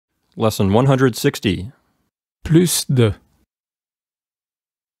Lesson 160. Plus de.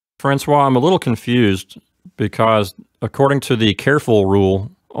 Francois, I'm a little confused because according to the careful rule,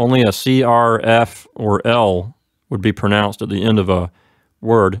 only a C, R, F, or L would be pronounced at the end of a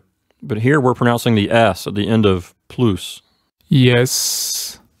word. But here we're pronouncing the S at the end of plus.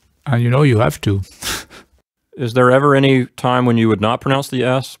 Yes. And you know you have to. Is there ever any time when you would not pronounce the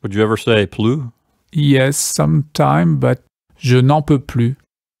S? Would you ever say plus? Yes, sometime, but je n'en peux plus.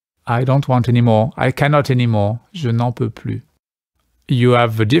 I don't want anymore. I cannot anymore. Je n'en peux plus. You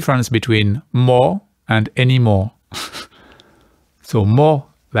have a difference between more and anymore. So more,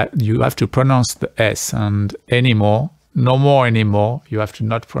 that you have to pronounce the S, and anymore, no more anymore, you have to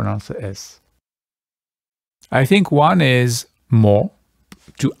not pronounce the S. I think one is more,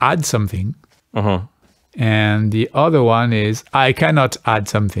 to add something. And the other one is I cannot add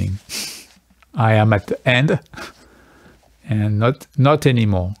something. I am at the end and not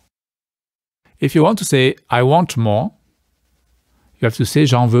anymore. If you want to say I want more, you have to say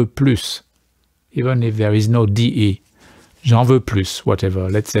j'en veux plus, even if there is no DE. J'en veux plus, whatever.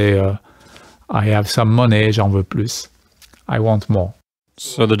 Let's say I have some money, j'en veux plus. I want more.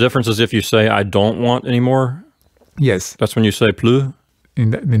 So the difference is if you say I don't want anymore? Yes. That's when you say plus?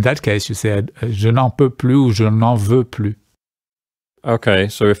 In that case, you say je n'en peux plus ou je n'en veux plus. Okay,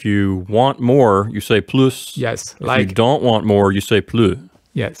 so if you want more, you say plus. Yes. If you don't want more, you say plus.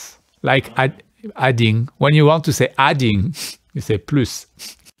 Yes. Like adding. When you want to say adding, you say plus.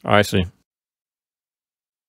 I see.